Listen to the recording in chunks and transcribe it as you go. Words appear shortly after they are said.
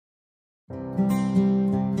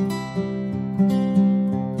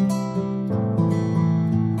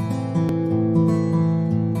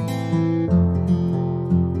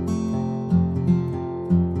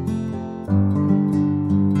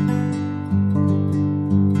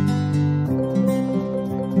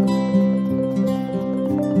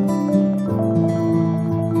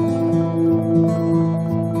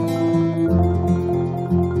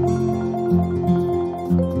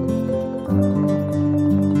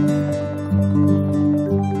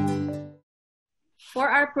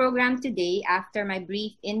program today, after my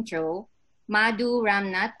brief intro, Madhu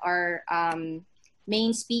Ramnath, our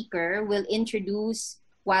main speaker, will introduce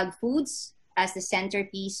wild foods as the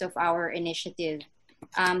centerpiece of our initiative.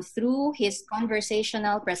 Through his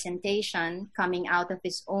conversational presentation coming out of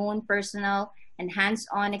his own personal and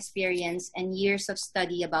hands-on experience and years of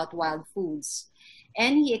study about wild foods.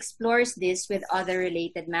 And he explores this with other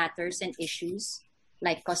related matters and issues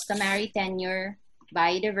like customary tenure,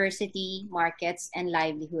 biodiversity, markets, and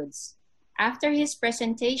livelihoods. After his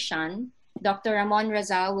presentation, Dr. Ramon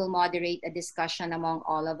Razal will moderate a discussion among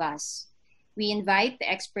all of us. We invite the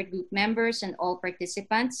expert group members and all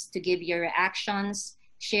participants to give your reactions,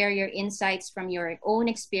 share your insights from your own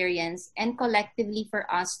experience, and collectively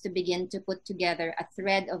for us to begin to put together a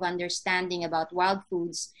thread of understanding about wild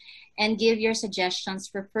foods and give your suggestions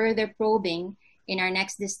for further probing in our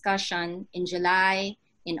next discussion in July,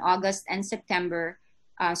 in August, and September.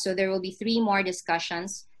 So there will be 3 more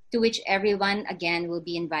discussions to which everyone again will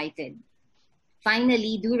be invited.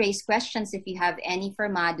 Finally, do raise questions if you have any for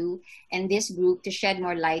Madhu and this group to shed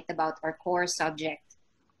more light about our core subject.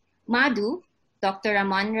 Madhu, Dr.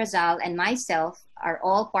 Ramon Razal, and myself are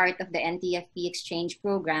all part of the NTFP Exchange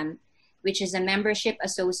Programme, which is a membership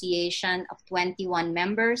association of 21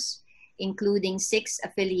 members, including 6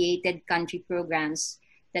 affiliated country programs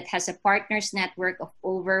that has a partners network of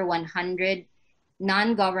over 100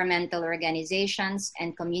 non-governmental organizations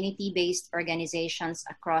and community-based organizations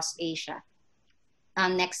across Asia.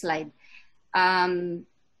 Next slide.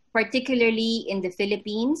 Particularly in the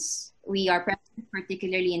Philippines, we are present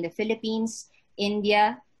particularly in the Philippines,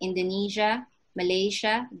 India, Indonesia,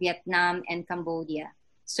 Malaysia, Vietnam, and Cambodia.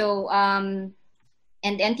 So, and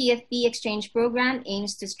NTFP Exchange Program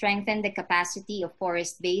aims to strengthen the capacity of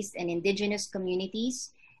forest-based and indigenous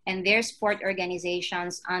communities and their support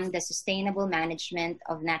organizations on the sustainable management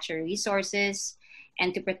of natural resources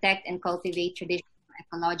and to protect and cultivate traditional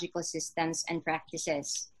ecological systems and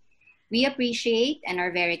practices. We appreciate and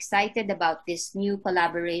are very excited about this new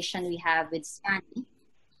collaboration we have with SIANI,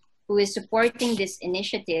 who is supporting this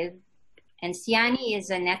initiative. And SIANI is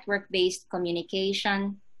a network-based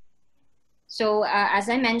communication. So as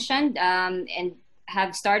I mentioned, and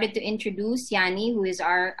have started to introduce SIANI, who is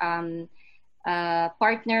our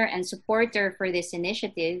partner and supporter for this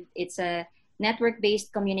initiative. It's a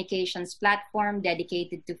network-based communications platform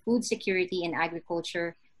dedicated to food security and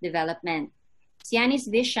agriculture development. SIANI's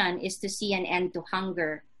vision is to see an end to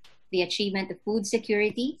hunger, the achievement of food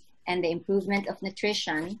security, and the improvement of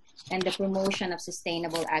nutrition, and the promotion of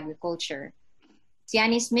sustainable agriculture.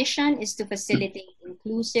 SIANI's mission is to facilitate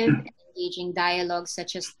inclusive and engaging dialogue,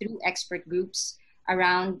 such as through expert groups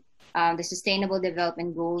around the Sustainable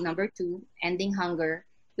Development Goal number 2, ending hunger,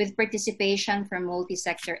 with participation from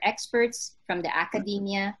multi-sector experts from the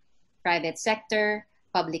academia, private sector,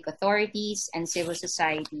 public authorities, and civil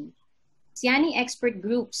society. SIANI expert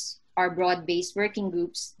groups are broad-based working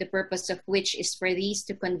groups, the purpose of which is for these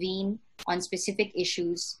to convene on specific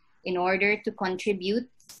issues in order to contribute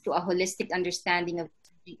to a holistic understanding of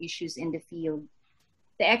the issues in the field.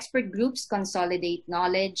 The expert groups consolidate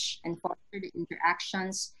knowledge and foster the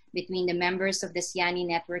interactions between the members of the SIANI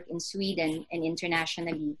network in Sweden and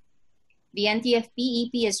internationally. The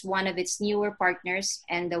NTFP-EP is one of its newer partners,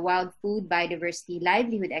 and the Wild Food Biodiversity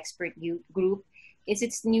Livelihood Expert Group is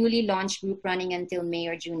its newly launched group running until May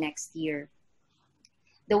or June next year.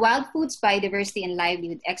 The Wild Foods Biodiversity and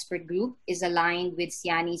Livelihood Expert Group is aligned with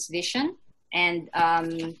SIANI's vision, and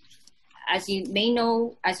as you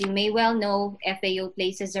may well know, FAO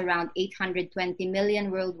places around 820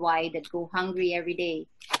 million worldwide that go hungry every day,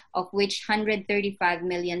 of which 135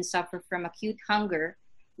 million suffer from acute hunger,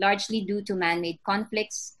 largely due to man-made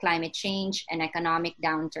conflicts, climate change, and economic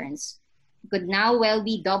downturns. It could now well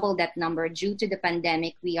be double that number due to the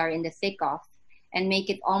pandemic we are in the thick of, and make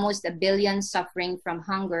it almost 1 billion suffering from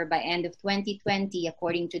hunger by end of 2020,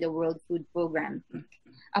 according to the World Food Programme.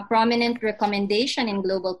 A prominent recommendation in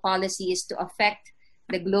global policy is to affect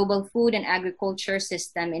the global food and agriculture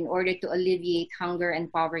system in order to alleviate hunger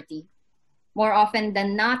and poverty. More often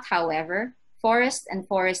than not, however, forest and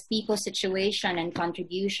forest people situation and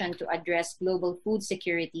contribution to address global food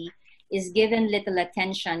security is given little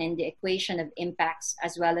attention in the equation of impacts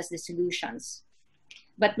as well as the solutions.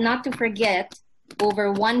 But not to forget,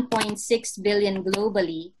 over 1.6 billion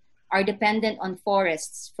globally are dependent on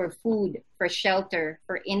forests for food, for shelter,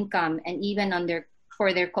 for income, and even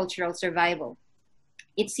for their cultural survival.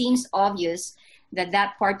 It seems obvious that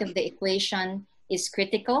that part of the equation is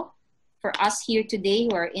critical. For us here today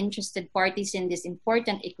who are interested parties in this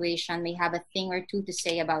important equation may have a thing or two to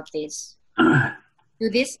say about this. To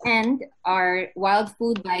this end, our Wild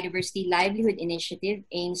Food Biodiversity Livelihood Initiative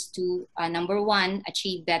aims to, number one,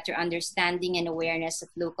 achieve better understanding and awareness of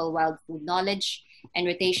local wild food knowledge and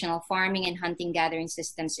rotational farming and hunting gathering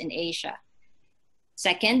systems in Asia.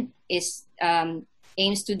 Second is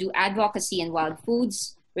aims to do advocacy in wild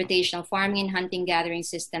foods, rotational farming and hunting gathering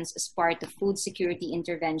systems as part of food security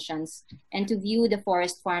interventions, and to view the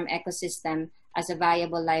forest farm ecosystem as a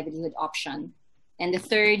viable livelihood option. And the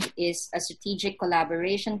third is a strategic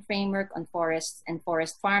collaboration framework on forests and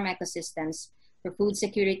forest farm ecosystems for food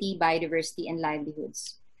security, biodiversity, and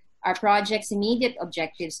livelihoods. Our project's immediate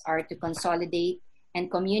objectives are to consolidate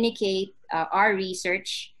and communicate our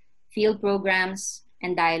research, field programs,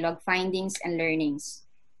 and dialogue findings and learnings,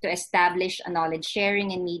 to establish a knowledge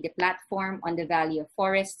sharing and media platform on the value of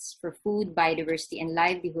forests for food, biodiversity, and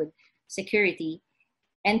livelihood security,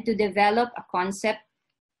 and to develop a concept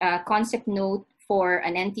note for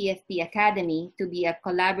an NTFP Academy to be a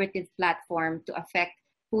collaborative platform to affect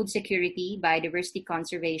food security, biodiversity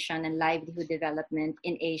conservation, and livelihood development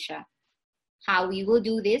in Asia. How we will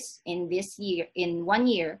do this in 1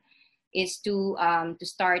 year, is to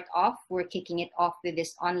start off, we're kicking it off with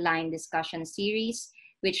this online discussion series,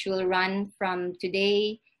 which will run from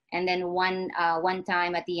today, and then one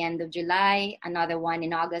time at the end of July, another one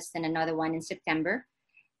in August, and another one in September.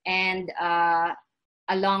 And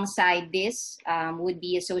alongside this would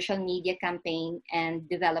be a social media campaign and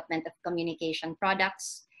development of communication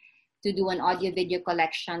products, to do an audio-video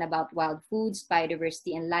collection about wild foods,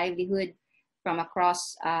 biodiversity, and livelihood from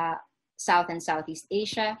across South and Southeast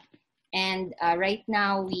Asia. And right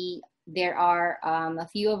now, there are a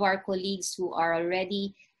few of our colleagues who are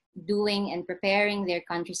already doing and preparing their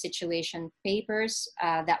country situation papers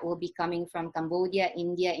that will be coming from Cambodia,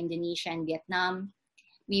 India, Indonesia, and Vietnam.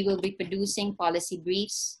 We will be producing policy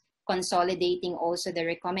briefs, consolidating also the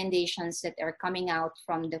recommendations that are coming out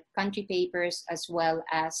from the country papers, as well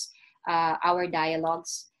as our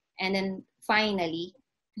dialogues. And then finally,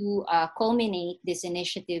 to culminate this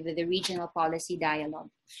initiative with the regional policy dialogue.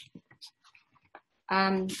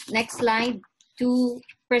 Next slide. To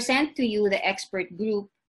present to you the expert group,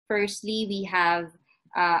 firstly, we have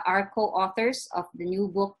our co-authors of the new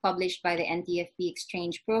book published by the NTFP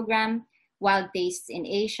Exchange Programme, Wild Tastes in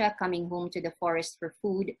Asia, Coming Home to the Forest for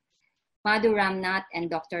Food, Madhu Ramnath and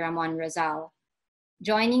Dr. Ramon Razal.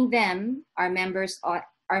 Joining them are members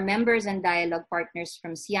and dialogue partners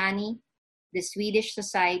from SIANI, the Swedish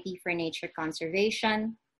Society for Nature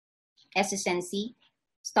Conservation, SSNC,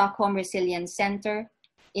 Stockholm Resilience Centre,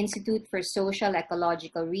 Institute for Social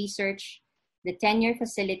Ecological Research, the Tenure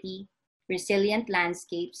Facility, Resilient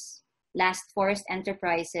Landscapes, Last Forest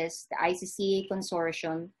Enterprises, the ICCA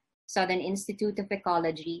Consortium, Southern Institute of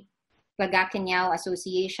Ecology, Pagakanyao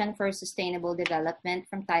Association for Sustainable Development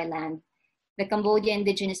from Thailand, the Cambodia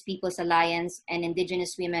Indigenous Peoples Alliance and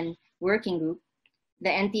Indigenous Women Working Group, the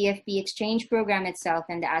NTFP Exchange Programme itself,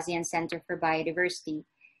 and the ASEAN Centre for Biodiversity.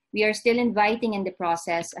 We are still inviting in the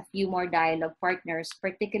process a few more dialogue partners,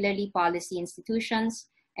 particularly policy institutions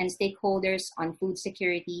and stakeholders on food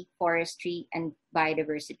security, forestry, and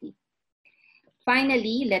biodiversity.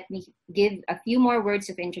 Finally, let me give a few more words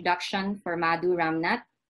of introduction for Madhu Ramnath,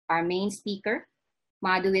 our main speaker.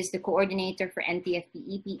 Madhu is the coordinator for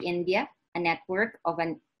NTFP-EP India, a network of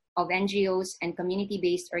NGOs and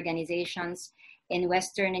community-based organizations in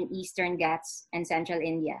Western and Eastern Ghats and Central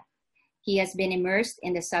India. He has been immersed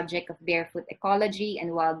in the subject of barefoot ecology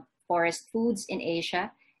and wild forest foods in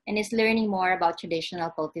Asia and is learning more about traditional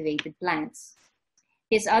cultivated plants.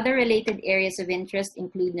 His other related areas of interest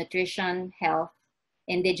include nutrition, health,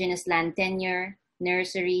 indigenous land tenure,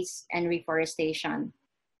 nurseries, and reforestation.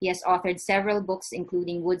 He has authored several books,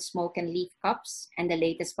 including Wood, Smoke, and Leaf Cups, and the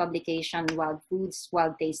latest publication, Wild Foods,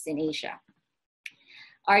 Wild Tastes in Asia.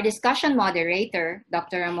 Our discussion moderator,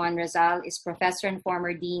 Dr. Ramon Razal, is professor and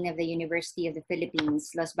former dean of the University of the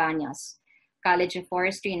Philippines, Los Baños, College of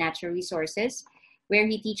Forestry and Natural Resources, where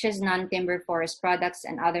he teaches non-timber forest products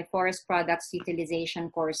and other forest products utilization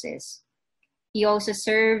courses. He also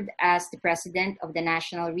served as the president of the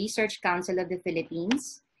National Research Council of the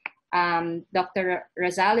Philippines. Dr.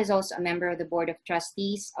 Razal is also a member of the Board of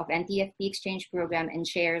Trustees of NTFP Exchange Programme and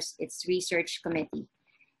chairs its research committee.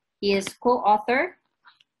 He is co-author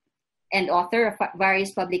and author of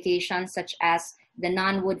various publications such as The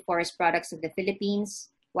Non-Wood Forest Products of the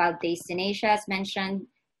Philippines, Wild Tastes in Asia, as mentioned,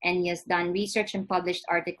 and he has done research and published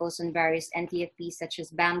articles on various NTFPs such as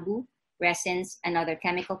bamboo, resins, and other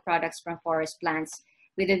chemical products from forest plants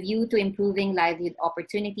with a view to improving livelihood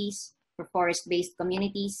opportunities for forest-based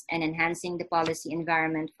communities and enhancing the policy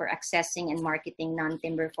environment for accessing and marketing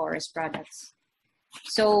non-timber forest products.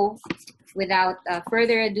 So without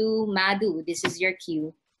further ado, Madhu, this is your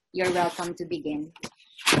cue. You're welcome to begin.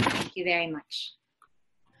 Thank you very much.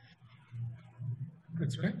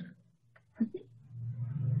 That's right.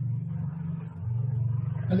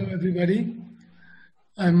 Hello, everybody.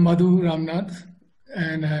 I'm Madhu Ramnath,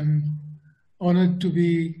 and I'm honored to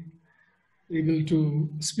be able to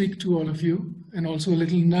speak to all of you, and also a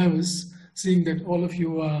little nervous seeing that all of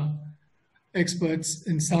you are experts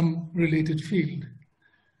in some related field.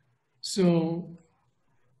 So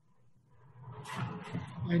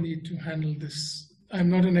I need to handle this. I'm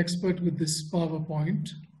not an expert with this PowerPoint.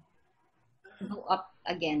 Go up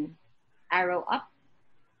again. Arrow up.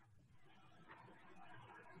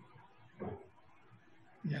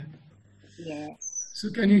 Yeah. Yes. So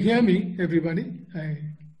can you hear me, everybody?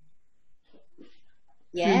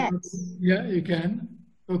 Yes. Yeah, you can.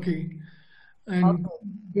 Okay. And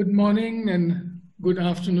good morning and good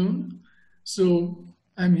afternoon. So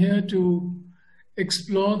I'm here to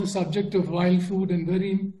explore the subject of wild food and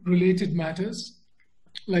very related matters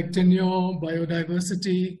like tenure,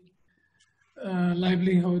 biodiversity,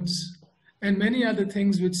 livelihoods, and many other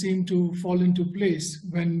things which seem to fall into place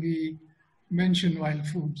when we mention wild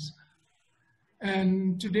foods.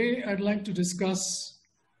 And today I'd like to discuss,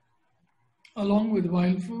 along with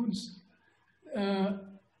wild foods,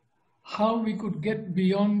 how we could get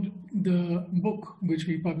beyond the book which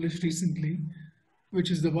we published recently,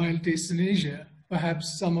 which is The Wild Tastes in Asia.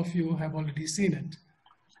 Perhaps some of you have already seen it.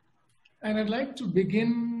 And I'd like to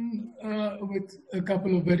begin with a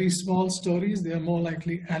couple of very small stories. They are more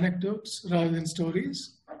likely anecdotes rather than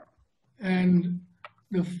stories. And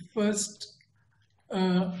the first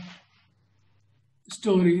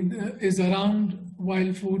story is around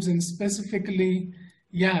wild foods and specifically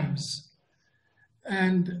yams.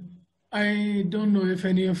 And I don't know if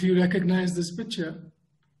any of you recognize this picture.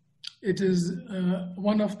 It is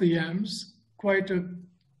one of the yams, quite a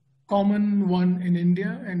common one in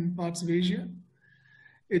India and parts of Asia.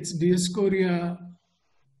 It's Dioscorea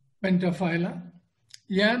pentaphylla.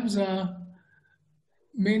 Yams are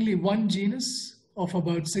mainly one genus of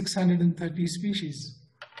about 630 species,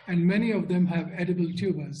 and many of them have edible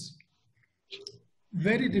tubers.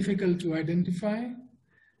 Very difficult to identify,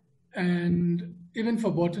 and even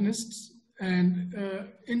for botanists, and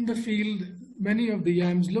in the field, many of the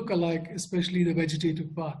yams look alike, especially the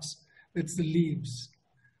vegetative parts. That's the leaves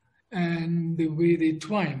and the way they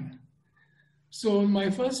twine. So my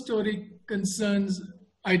first story concerns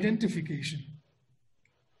identification.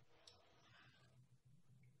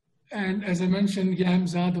 And as I mentioned,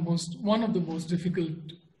 yams are one of the most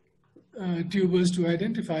difficult tubers to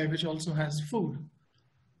identify, which also has food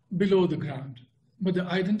below the ground. But the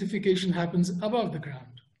identification happens above the ground.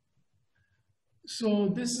 So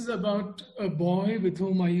this is about a boy with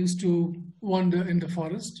whom I used to wander in the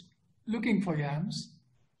forest looking for yams.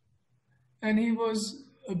 And he was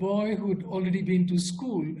a boy who'd already been to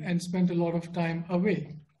school and spent a lot of time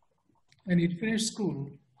away. And he'd finished school.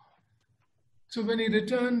 So when he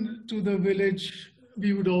returned to the village,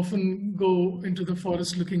 we would often go into the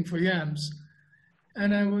forest looking for yams.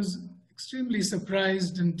 And I was extremely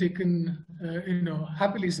surprised and taken,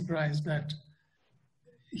 happily surprised that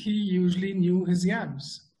he usually knew his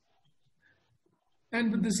yams.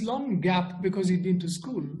 And with this long gap, because he'd been to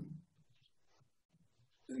school,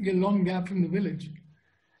 a long gap from the village,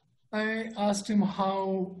 I asked him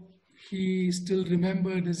how he still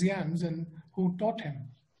remembered his yams and who taught him.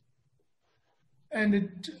 And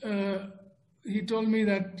he told me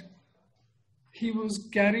that he was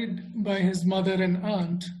carried by his mother and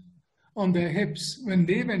aunt on their hips when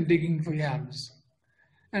they went digging for yams.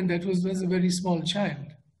 And that was as a very small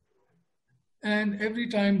child. And every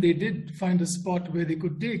time they did find a spot where they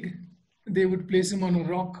could dig, they would place him on a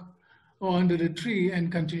rock or under a tree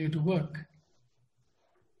and continue to work.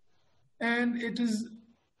 And it is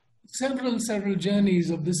several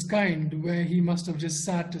journeys of this kind where he must have just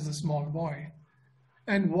sat as a small boy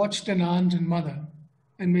and watched an aunt and mother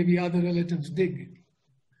and maybe other relatives dig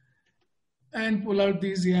and pull out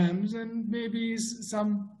these yams, and maybe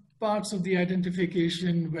some parts of the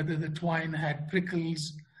identification, whether the twine had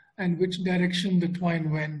prickles and which direction the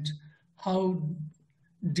twine went, how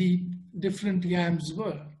deep different yams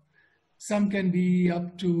were. Some can be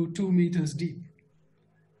up to 2 meters deep,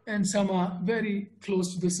 and some are very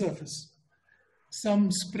close to the surface.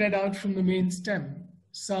 Some spread out from the main stem,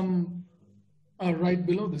 some are right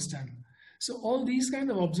below the stem. So all these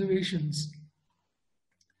kind of observations,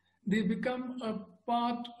 they become a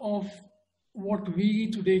part of what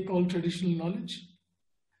we today call traditional knowledge.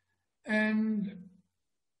 And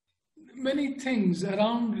many things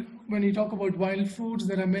around when you talk about wild foods,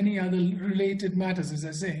 there are many other related matters, as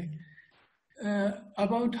I say,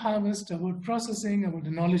 about harvest, about processing, about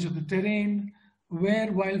the knowledge of the terrain,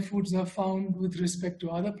 where wild foods are found with respect to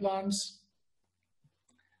other plants.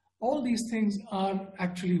 All these things are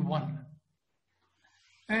actually one.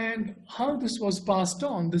 And how this was passed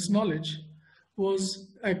on, this knowledge,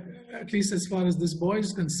 was, at least as far as this boy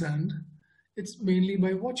is concerned, it's mainly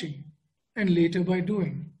by watching and later by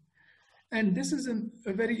doing. And this is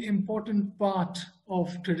a very important part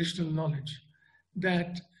of traditional knowledge,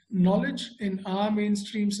 that knowledge in our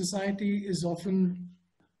mainstream society is often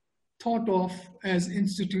thought of as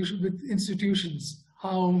institutions,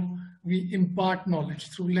 how we impart knowledge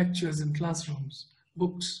through lectures in classrooms,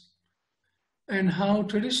 books, and how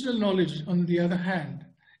traditional knowledge, on the other hand,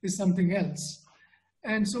 is something else.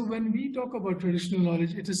 And so when we talk about traditional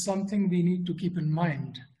knowledge, it is something we need to keep in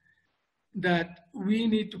mind, that we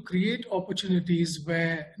need to create opportunities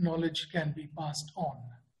where knowledge can be passed on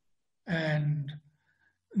and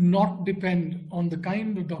not depend on the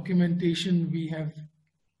kind of documentation we have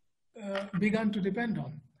begun to depend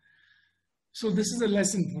on. So this is a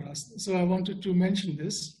lesson for us. So I wanted to mention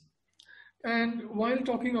this. And while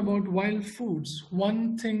talking about wild foods,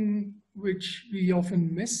 one thing which we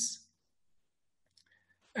often miss,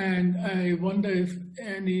 and I wonder if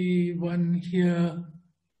anyone here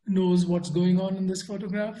knows what's going on in this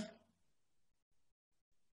photograph.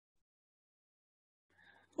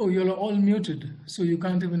 Oh, you're all muted, so you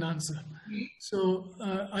can't even answer. So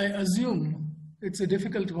I assume it's a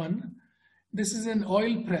difficult one. This is an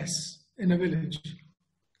oil press in a village.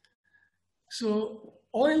 So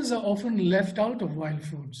oils are often left out of wild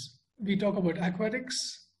foods. We talk about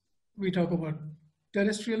aquatics, we talk about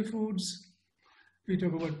terrestrial foods, we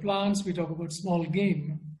talk about plants, we talk about small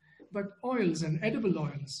game, but oils and edible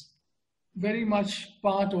oils, very much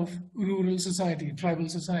part of rural society, tribal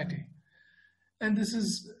society. And this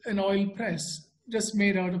is an oil press, just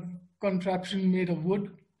made out of contraption made of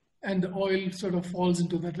wood, and the oil sort of falls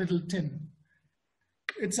into that little tin.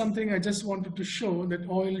 It's something I just wanted to show that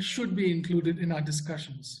oil should be included in our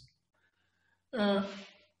discussions.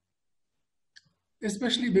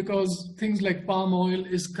 Especially because things like palm oil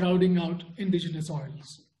is crowding out indigenous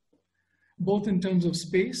oils, both in terms of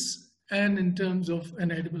space and in terms of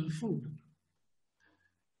an edible food.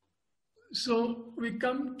 So we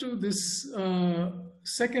come to this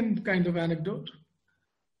second kind of anecdote,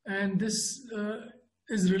 and this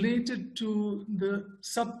is related to the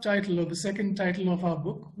subtitle or the second title of our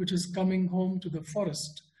book, which is Coming Home to the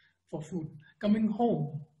Forest for Food. Coming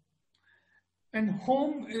home. And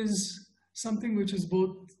home is something which is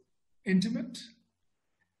both intimate,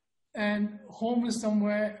 and home is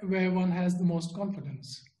somewhere where one has the most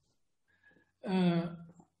confidence.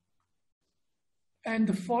 And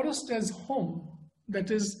the forest as home,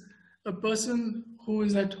 that is a person who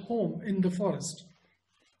is at home in the forest.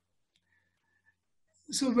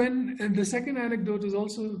 So when the second anecdote is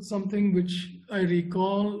also something which I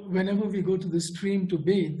recall whenever we go to the stream to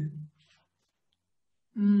bathe.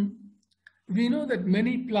 We know that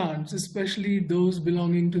many plants, especially those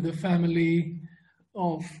belonging to the family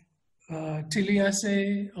of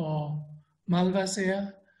Tiliaceae or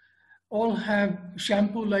Malvaceae, all have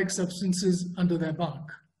shampoo-like substances under their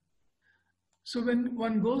bark. So when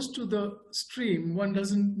one goes to the stream, one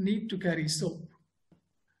doesn't need to carry soap.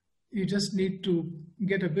 You just need to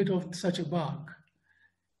get a bit of such a bark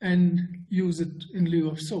and use it in lieu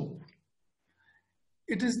of soap.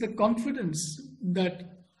 It is the confidence that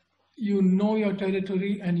you know your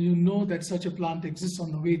territory and you know that such a plant exists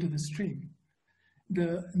on the way to the stream.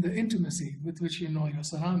 The intimacy with which you know your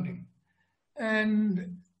surrounding.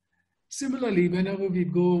 And similarly, whenever we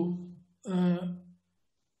go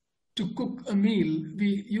to cook a meal,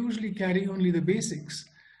 we usually carry only the basics,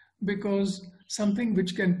 because something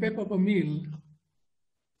which can pep up a meal,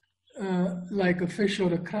 like a fish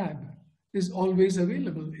or a crab, is always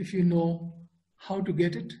available if you know how to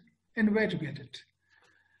get it and where to get it.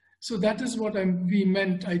 So that is what we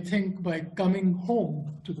meant, I think, by coming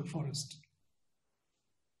home to the forest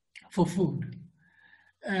for food.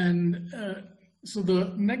 And so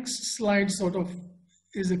the next slide sort of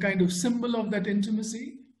is a kind of symbol of that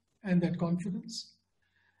intimacy and that confidence.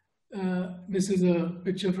 This is a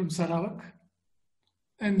picture from Sarawak.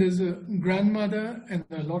 And there's a grandmother and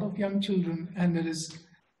a lot of young children, and there is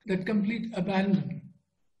that complete abandon,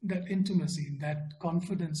 that intimacy, that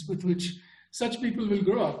confidence with which such people will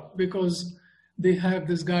grow up, because they have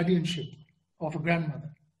this guardianship of a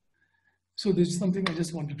grandmother. So this is something I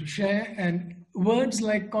just wanted to share. And words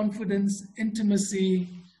like confidence, intimacy,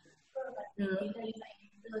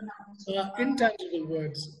 are intangible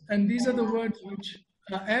words. And these are the words which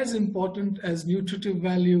are as important as nutritive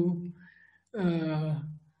value,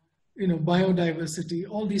 biodiversity,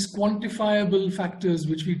 all these quantifiable factors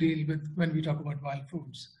which we deal with when we talk about wild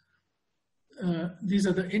foods. These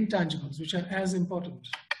are the intangibles which are as important.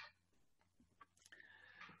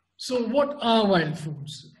 So what are wild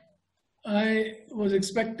foods? I was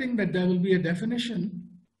expecting that there will be a definition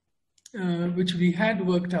which we had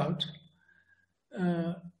worked out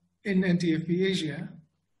in NTFP Asia,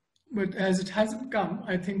 but as it hasn't come,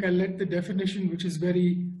 I think I'll let the definition, which is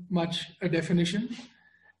very much a definition,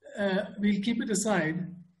 we'll keep it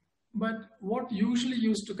aside. But what usually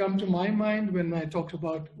used to come to my mind when I talked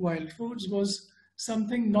about wild foods was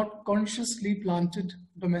something not consciously planted,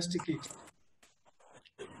 domesticated.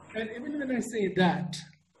 And even when I say that,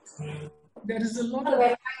 there is a lot of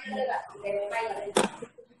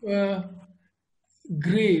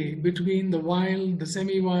gray between the wild, the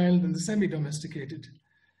semi-wild, and the semi-domesticated.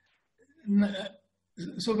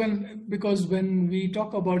 So because when we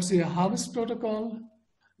talk about, say, a harvest protocol,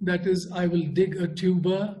 that is, I will dig a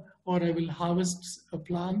tuber or I will harvest a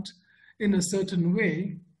plant in a certain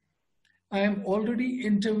way, I am already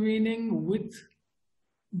intervening with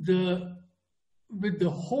the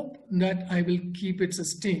hope that I will keep it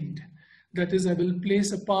sustained. That is, I will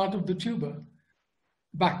place a part of the tuber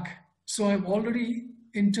back. So I'm already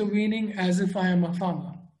intervening as if I am a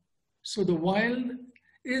farmer. So the wild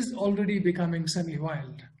is already becoming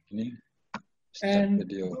semi-wild. And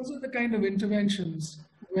those are the kind of interventions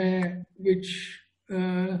which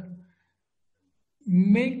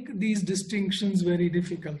make these distinctions very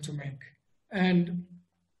difficult to make. And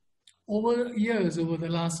over the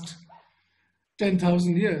last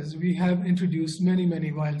 10,000 years, we have introduced many,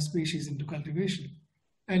 many wild species into cultivation.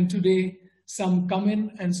 And today, some come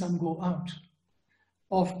in and some go out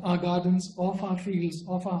of our gardens, of our fields,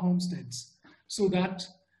 of our homesteads. So that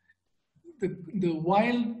the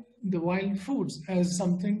wild foods as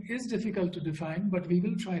something is difficult to define, but we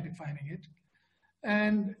will try defining it.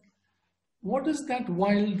 And what is that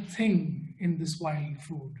wild thing in this wild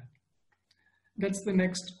food? That's the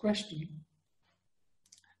next question.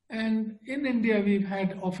 And in India, we've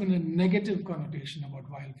had often a negative connotation about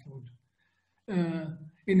wild food.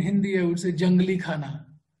 In Hindi, I would say jangli khana,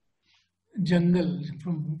 jungle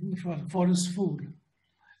from forest food.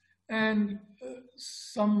 And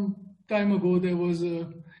some time ago, there was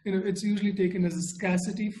it's usually taken as a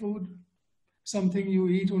scarcity food, something you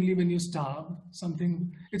eat only when you starve,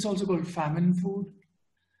 it's also called famine food.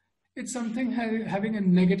 It's something having a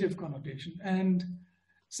negative connotation. And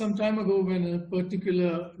some time ago, when a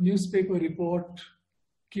particular newspaper report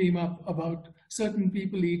came up about certain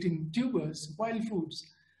people eating tubers, wild foods,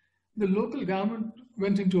 the local government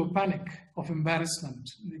went into a panic of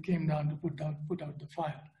embarrassment. They came down to put out the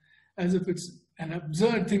fire, as if it's an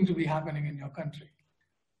absurd thing to be happening in your country.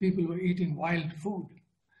 People were eating wild food.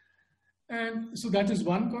 And so that is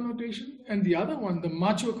one connotation. And the other one, the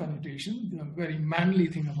macho connotation, the very manly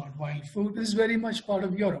thing about wild food, is very much part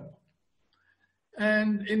of Europe.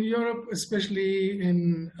 And in Europe, especially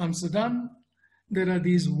in Amsterdam, there are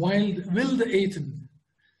these wilde eten.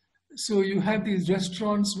 So you have these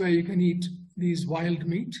restaurants where you can eat these wild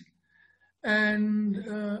meat. And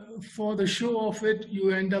for the show of it,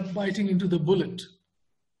 you end up biting into the bullet.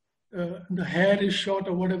 The hair is shot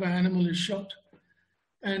or whatever animal is shot.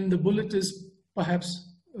 And the bullet is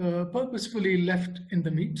perhaps purposefully left in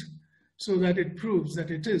the meat so that it proves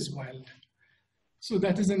that it is wild. So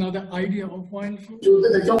that is another idea of wild food.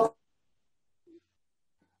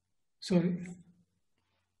 Sorry.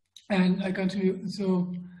 And I continue.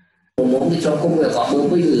 So, and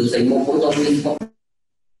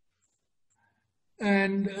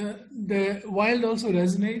the wild also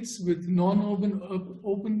resonates with non-urban,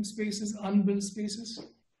 open spaces, unbuilt spaces.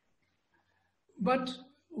 But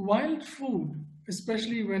wild food,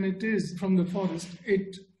 especially when it is from the forest,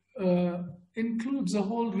 it includes a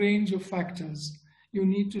whole range of factors. You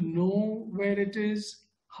need to know where it is,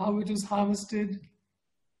 how it is harvested,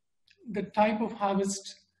 the type of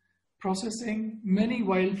harvest, processing. Many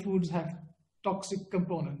wild foods have toxic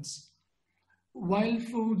components. Wild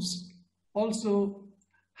foods also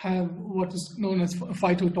have what is known as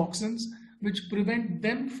phytotoxins, which prevent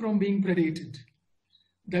them from being predated.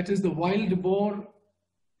 That is, the wild boar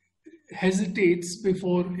hesitates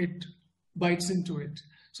before it bites into it.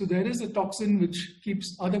 So there is a toxin which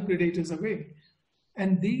keeps other predators away.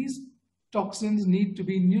 And these toxins need to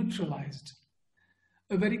be neutralized.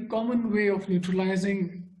 A very common way of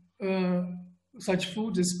neutralizing such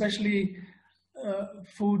foods, especially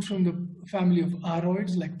food from the family of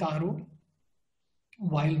aroids like taro,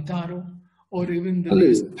 wild taro, or even the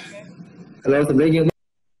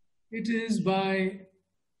it is by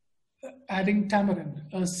adding tamarind,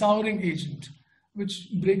 a souring agent, which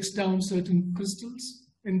breaks down certain crystals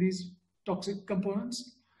in these toxic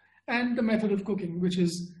components, and the method of cooking, which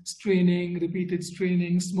is straining, repeated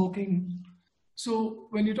straining, smoking. So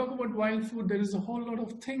when you talk about wild food, there is a whole lot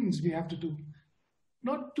of things we have to do.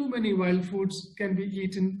 Not too many wild foods can be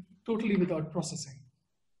eaten totally without processing.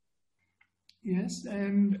 Yes,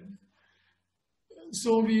 and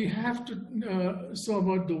so we have to, so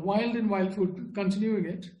about the wild and wild food, continuing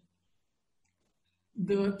it.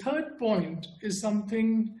 The third point is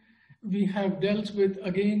something we have dealt with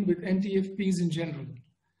again with NTFPs in general.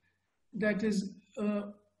 That is,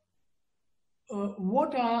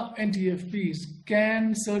 what are NTFPs?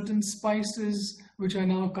 Can certain spices which are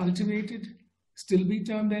now cultivated still be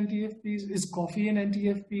termed NTFPs? Is coffee an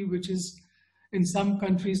NTFP, which is in some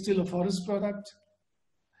countries still a forest product?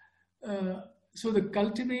 So the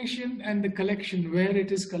cultivation and the collection, where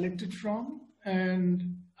it is collected from,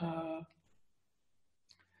 and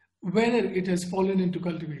whether it has fallen into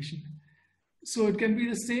cultivation. So it can be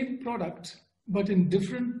the same product, but in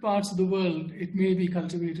different parts of the world, it may be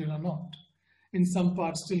cultivated or not. In some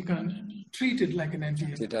parts, still treat it like an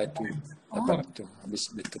NTFP.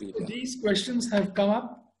 These questions have come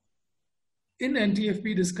up in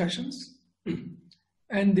NTFP discussions,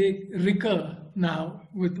 and they recur now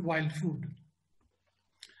with wild food.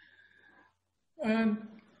 And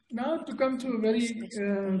now to come to a very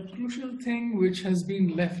crucial thing which has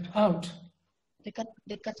been left out. Very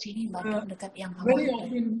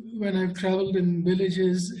often when I've traveled in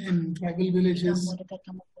villages, in tribal villages,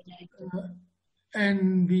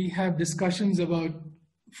 and we have discussions about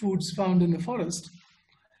foods found in the forest,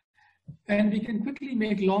 and we can quickly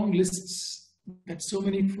make long lists that so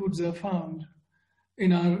many foods are found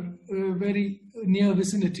in our very near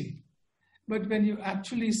vicinity. But when you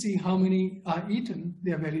actually see how many are eaten,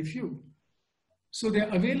 they are very few. So they're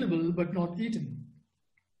available but not eaten.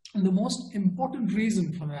 And the most important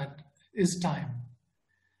reason for that is time.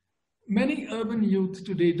 Many urban youth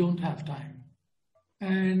today don't have time.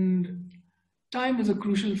 And time is a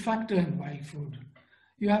crucial factor in wild food.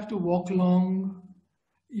 You have to walk long,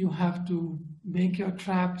 you have to make your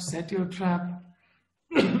trap, set your trap.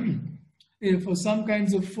 For some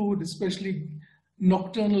kinds of food, especially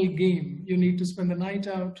nocturnal game, you need to spend the night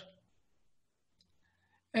out.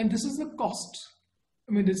 And this is the cost.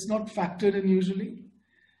 I mean, it's not factored in usually.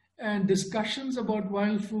 And discussions about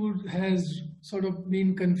wild food has sort of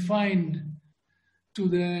been confined to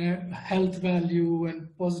their health value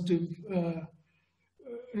and positive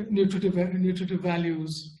nutritive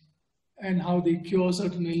values and how they cure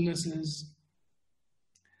certain illnesses.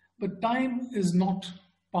 But time is not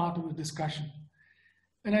part of the discussion.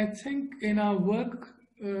 And I think in our work,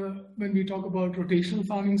 when we talk about rotational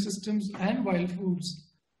farming systems and wild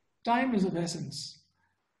foods, time is of essence.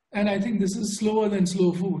 And I think this is slower than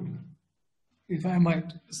slow food, if I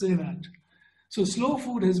might say that. So slow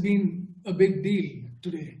food has been a big deal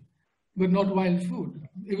today, but not wild food,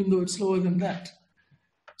 even though it's slower than that.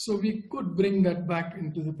 So we could bring that back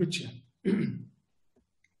into the picture.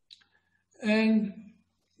 And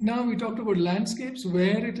now we talked about landscapes,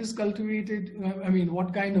 where it is cultivated, I mean,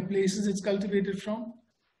 what kind of places it's cultivated from,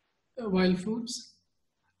 wild foods.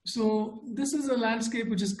 So this is a landscape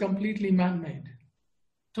which is completely man-made,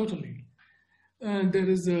 totally. There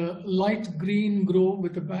is a light green grove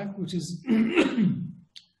with the back, which is,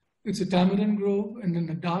 it's a tamarind grove, and then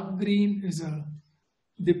the dark green is a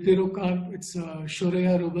dipterocarp, it's a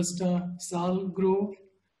Shorea robusta sal grove.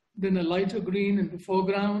 Then a lighter green in the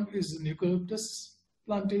foreground is an eucalyptus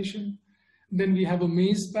plantation. Then we have a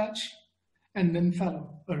maize patch, and then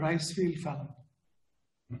fallow, a rice field fallow.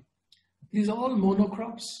 These are all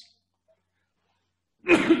monocrops.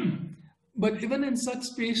 But even in such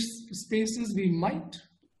spaces, we might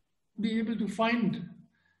be able to find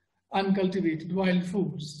uncultivated wild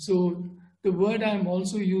foods. So the word I'm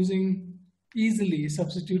also using easily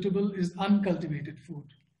substitutable is uncultivated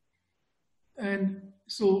food. And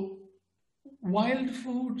so wild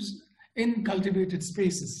foods in cultivated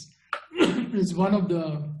spaces is one of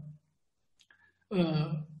the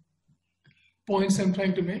points I'm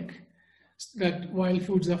trying to make, that wild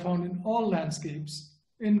foods are found in all landscapes,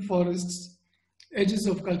 in forests, edges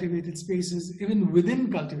of cultivated spaces, even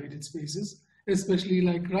within cultivated spaces, especially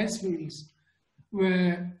like rice fields,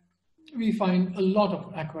 where we find a lot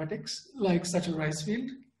of aquatics, like such a rice field.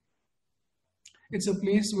 It's a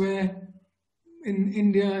place where in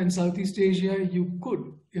India and Southeast Asia, you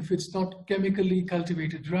could, if it's not chemically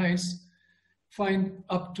cultivated rice, find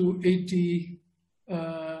up to 80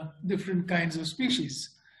 different kinds of species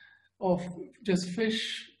of just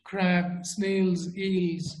fish, crab, snails,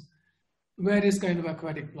 eels, various kind of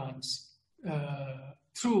aquatic plants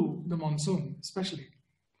through the monsoon, especially.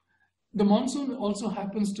 The monsoon also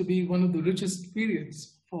happens to be one of the richest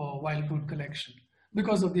periods for wild food collection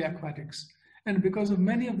because of the aquatics and because of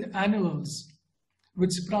many of the annuals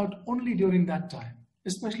which sprout only during that time,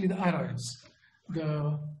 especially the arroyos,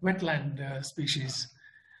 the wetland species.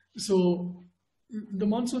 So the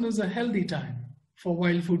monsoon is a healthy time for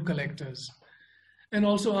wild food collectors. And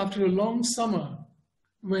also after a long summer,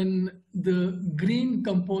 when the green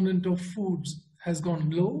component of foods has gone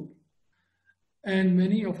low, and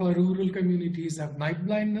many of our rural communities have night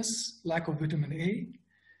blindness, lack of vitamin A,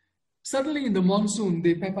 suddenly in the monsoon,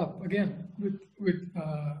 they pep up again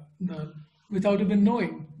without even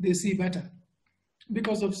knowing, they see better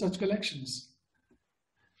because of such collections.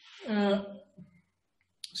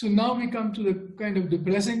 So now we come to the kind of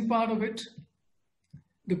depressing part of it,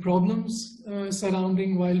 the problems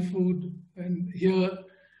surrounding wild food, and here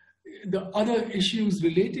the other issues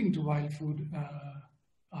relating to wild food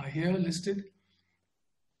are here listed.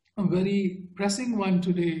 A very pressing one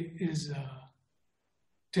today is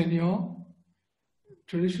tenure,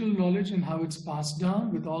 traditional knowledge and how it's passed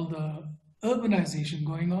down with all the urbanization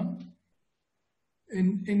going on.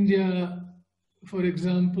 In India, for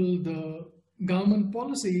example, the government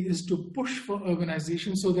policy is to push for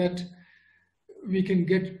urbanization so that we can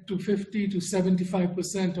get to 50 to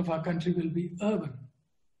 75% of our country will be urban.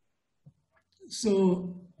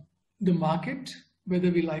 So the market, whether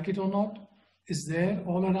we like it or not, is there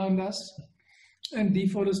all around us. And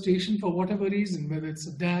deforestation, for whatever reason, whether it's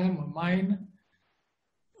a dam or mine,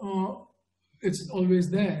 it's always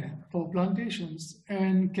there for plantations,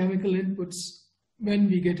 and chemical inputs when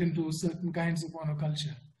we get into certain kinds of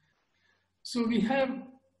monoculture. So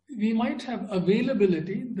we might have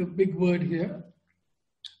availability, the big word here,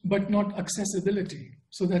 but not accessibility.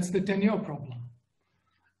 So that's the tenure problem.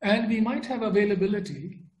 And we might have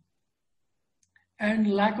availability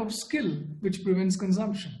and lack of skill, which prevents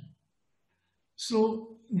consumption.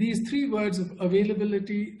 So these three words of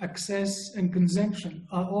availability, access, and consumption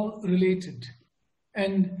are all related.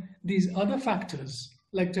 And these other factors,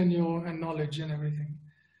 like tenure and knowledge and everything,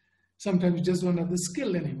 sometimes just don't have the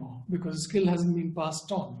skill anymore because skill hasn't been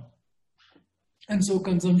passed on. And so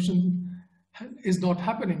consumption is not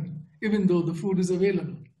happening, even though the food is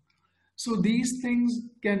available. So these things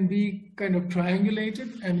can be kind of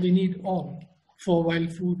triangulated, and we need all for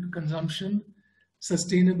wild food consumption,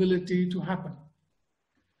 sustainability to happen.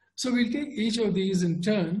 So we'll take each of these in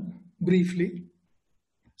turn briefly.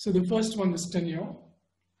 So the first one is tenure.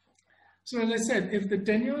 So as I said, if the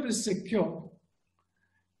tenure is secure,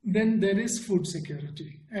 then there is food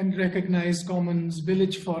security and recognized commons,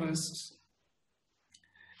 village forests.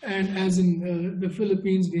 And as in the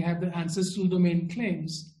Philippines, we have the ancestral domain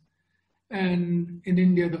claims. And in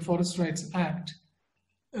India, the Forest Rights Act.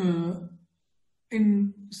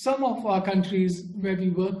 In some of our countries where we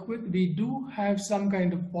work with, we do have some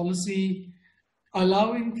kind of policy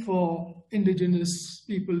allowing for indigenous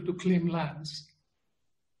people to claim lands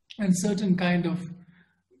and certain kind of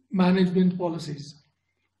management policies.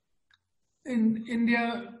 In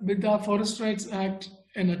India, with our Forest Rights Act,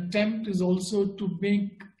 an attempt is also to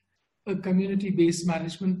make a community-based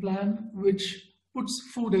management plan which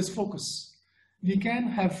puts food as focus. We can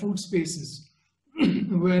have food spaces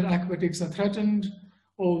where aquatics are threatened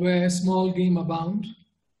or where small game abound.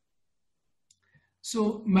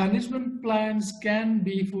 So management plans can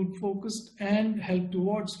be food focused and help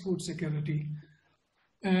towards food security.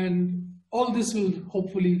 And all this will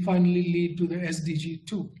hopefully finally lead to the SDG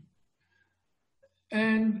 2.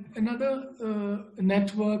 And another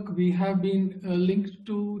network, we have been linked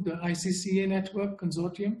to the ICCA network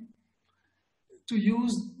consortium to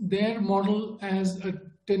use their model as a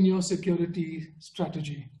tenure security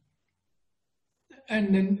strategy.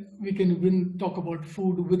 And then we can even talk about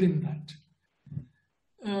food within that.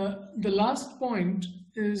 The last point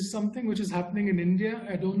is something which is happening in India.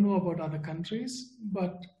 I don't know about other countries,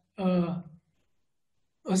 but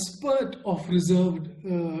a spurt of reserved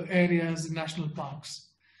areas, national parks,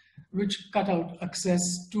 which cut out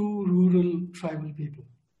access to rural tribal people,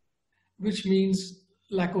 which means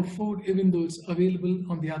lack of food, even though it's available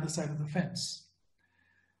on the other side of the fence,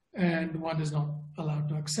 and one is not allowed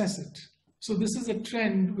to access it. So this is a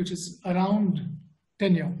trend which is around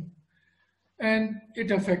tenure, and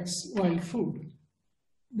it affects wild food.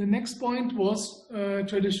 The next point was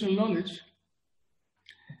traditional knowledge.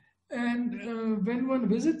 And when one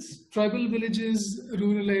visits tribal villages,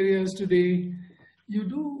 rural areas today, you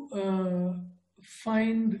do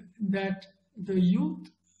find that the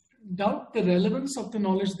youth doubt the relevance of the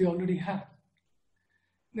knowledge they already have.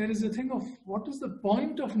 there is a thing of what is the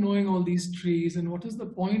point of knowing all these trees and what is the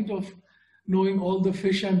point of knowing all the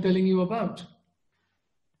fish I'm telling you about?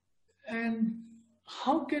 And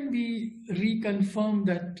how can we reconfirm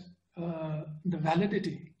that the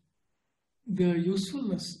validity, the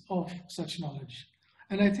usefulness of such knowledge?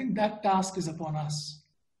 And I think that task is upon us,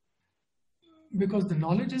 because the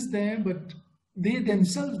knowledge is there, but they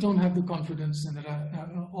themselves don't have the confidence in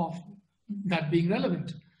of that being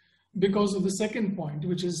relevant, because of the second point,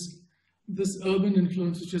 which is this urban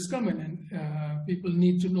influence which has come in, and people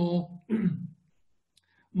need to know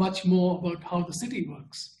much more about how the city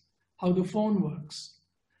works, how the phone works.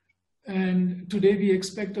 And today we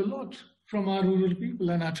expect a lot from our rural people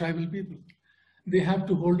and our tribal people. They have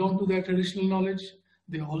to hold on to their traditional knowledge.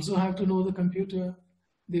 They also have to know the computer.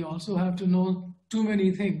 They also have to know too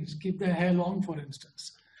many things, keep their hair long, for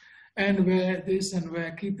instance, and wear this and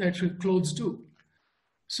wear, keep their clothes too.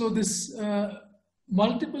 So this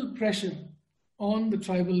multiple pressure on the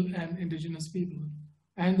tribal and indigenous people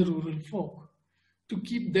and the rural folk to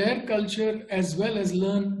keep their culture as well as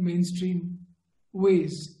learn mainstream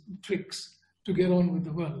ways, tricks to get on with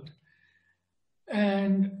the world.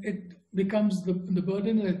 And it becomes the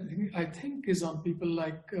burden, I think, is on people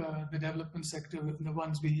like the development sector, the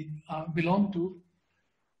ones we belong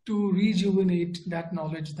to rejuvenate that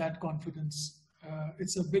knowledge, that confidence.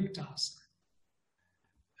 It's a big task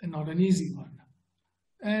and not an easy one.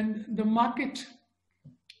 And the market,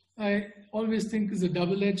 I always think, is a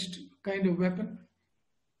double-edged kind of weapon.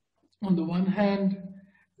 On the one hand,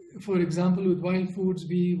 for example, with wild foods,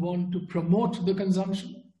 we want to promote the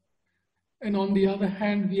consumption. And on the other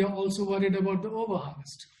hand, we are also worried about the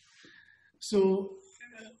overharvest. So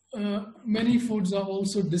many foods are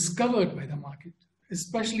also discovered by the market,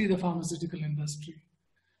 especially the pharmaceutical industry.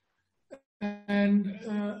 And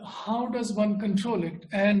how does one control it?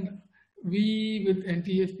 And we with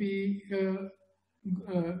NTFP,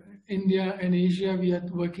 India and Asia, we are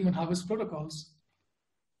working on harvest protocols.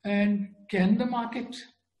 And can the market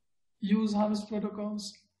use harvest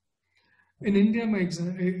protocols? In India, my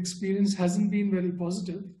experience hasn't been very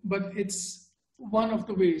positive, but it's one of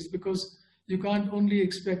the ways, because you can't only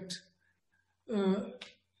expect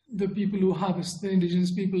the people who harvest, the indigenous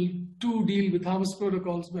people, to deal with harvest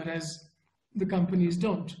protocols, whereas the companies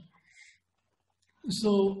don't.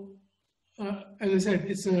 So, as I said,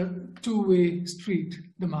 it's a two-way street,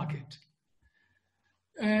 the market.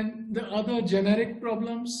 And the other generic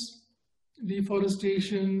problems,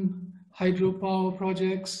 deforestation, hydropower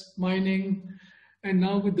projects, mining, and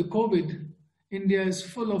now with the COVID, India is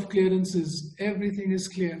full of clearances. Everything is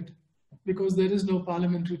cleared because there is no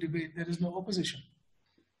parliamentary debate, there is no opposition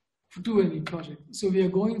to any project. So we are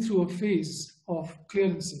going through a phase of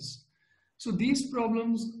clearances. So these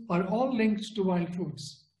problems are all linked to wild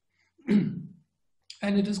foods.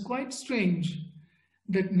 And it is quite strange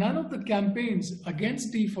that none of the campaigns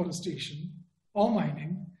against deforestation or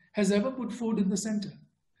mining has ever put food in the center,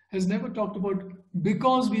 has never talked about,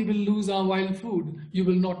 because we will lose our wild food, you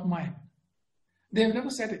will not mine. They have never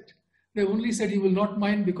said it. They only said you will not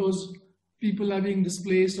mine because people are being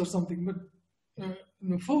displaced or something, but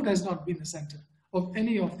the food has not been the center of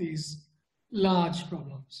any of these large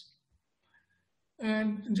problems.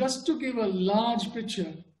 And just to give a large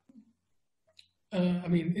picture, I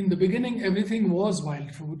mean, in the beginning, everything was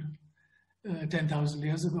wild food 10,000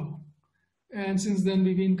 years ago. And since then,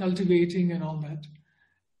 we've been cultivating and all that.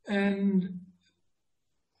 And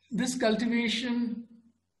this cultivation,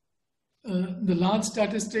 the large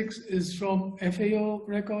statistics is from FAO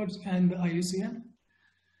records and the IUCN.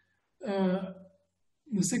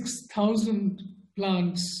 The 6,000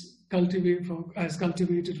 plants cultivated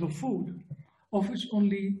for food, of which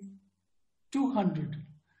only 200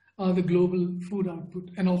 are the global food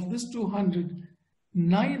output. And of this 200,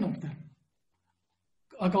 9 of them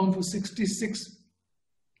account for 66%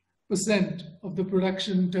 of the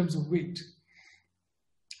production in terms of weight.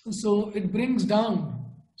 So it brings down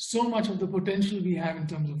so much of the potential we have in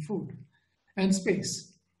terms of food and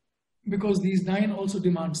space, because these 9 also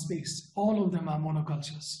demand space. All of them are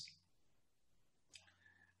monocultures.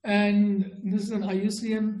 And this is an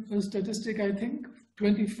IUCN statistic, I think,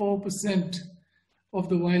 24% of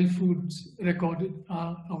the wild foods recorded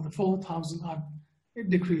of the 4,000 are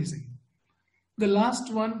decreasing. The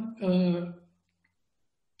last one,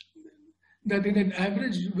 that in an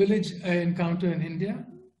average village I encounter in India,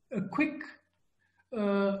 a quick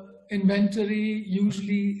inventory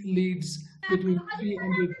usually leads between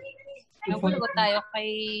 300 to 500. Tayo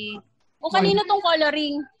kay... O kanino tong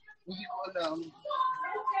coloring?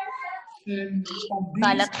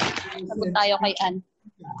 Kalat. Sagot tayo kay Ann.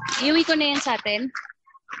 Iuwi ko na yan sa atin.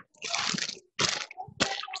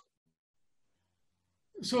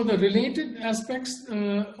 So the related aspects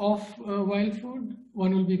of wild food,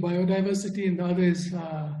 one will be biodiversity and the other is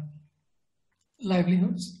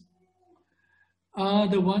livelihoods, are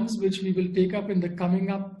the ones which we will take up in the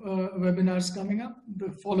coming up webinars coming up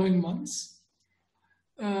the following months.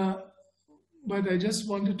 But I just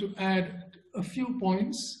wanted to add a few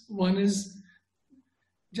points. One is,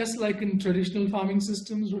 just like in traditional farming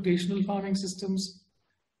systems, rotational farming systems,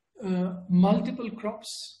 multiple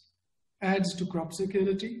crops adds to crop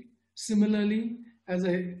security. Similarly, as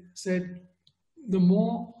I said, the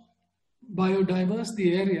more biodiverse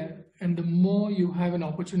the area and the more you have an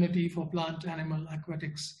opportunity for plant, animal,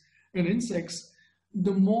 aquatics, and insects,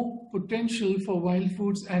 the more potential for wild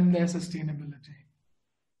foods and their sustainability.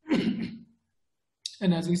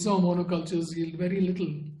 And as we saw, monocultures yield very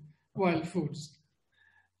little wild foods.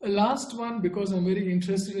 The last one, because I'm very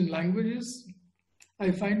interested in languages,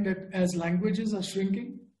 I find that as languages are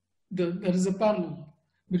shrinking, there is a parallel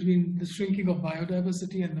between the shrinking of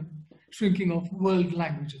biodiversity and the shrinking of world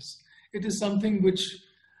languages. It is something which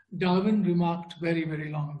Darwin remarked very, very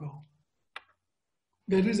long ago.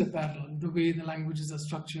 There is a parallel, the way the languages are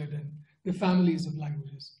structured and the families of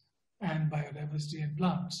languages and biodiversity and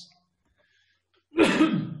plants.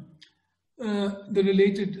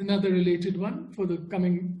 Another related one for the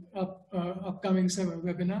upcoming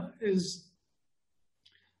webinar is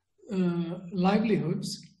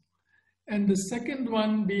livelihoods, and the second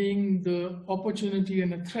one being the opportunity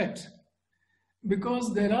and a threat,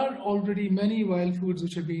 because there are already many wild foods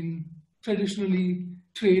which have been traditionally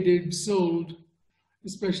traded, sold,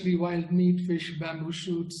 especially wild meat, fish, bamboo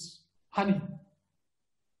shoots, honey.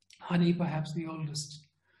 Honey perhaps the oldest.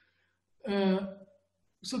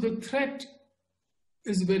 So the threat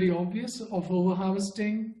is very obvious of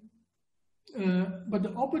overharvesting, but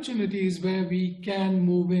the opportunity is where we can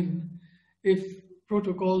move in if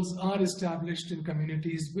protocols are established in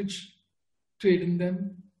communities which trade in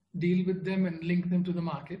them, deal with them and link them to the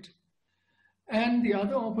market. And the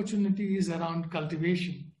other opportunity is around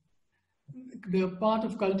cultivation. The part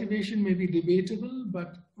of cultivation may be debatable,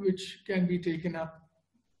 but which can be taken up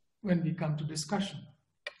when we come to discussion.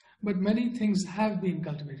 But many things have been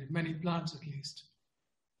cultivated, many plants at least.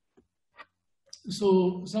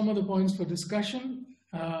 So some of the points for discussion,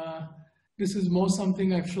 this is more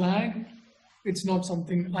something I flag. It's not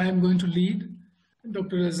something I am going to lead.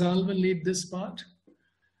 Dr. Razal will lead this part.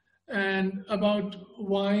 And about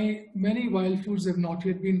why many wild foods have not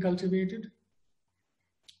yet been cultivated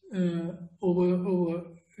over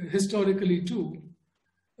historically too.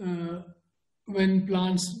 When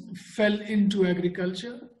plants fell into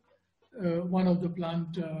agriculture, one of the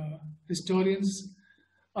plant historians,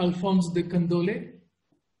 Alphonse de Candolle,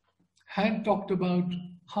 had talked about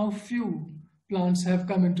how few plants have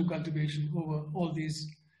come into cultivation over all these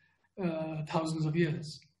thousands of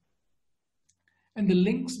years. And the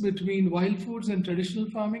links between wild foods and traditional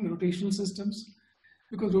farming, rotational systems,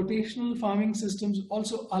 because rotational farming systems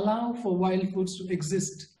also allow for wild foods to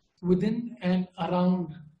exist within and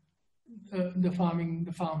around the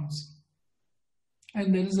farms.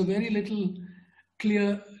 And there is a very little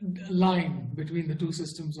clear line between the two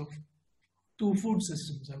systems of two food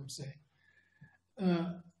systems, I would say.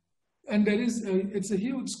 And there is, it's a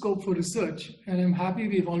huge scope for research, and I'm happy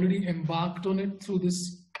we've already embarked on it through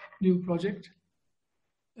this new project.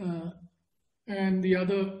 And the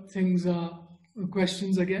other things are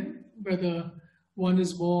questions again, whether one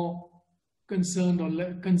is more concerned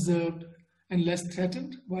or conserved and less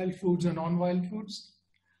threatened, wild foods or non-wild foods.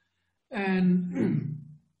 And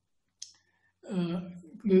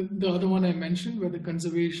the other one I mentioned, where the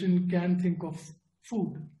conservation can think of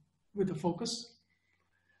food with a focus.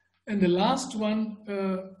 And the last one,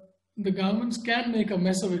 the governments can make a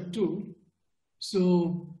mess of it too.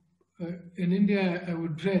 So in India, I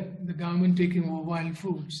would dread the government taking over wild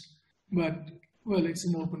foods, but well, it's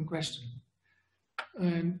an open question.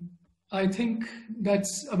 And I think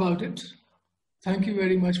that's about it. Thank you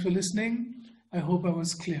very much for listening. I hope I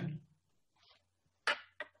was clear.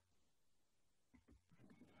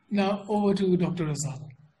 Now over to Dr. Razal.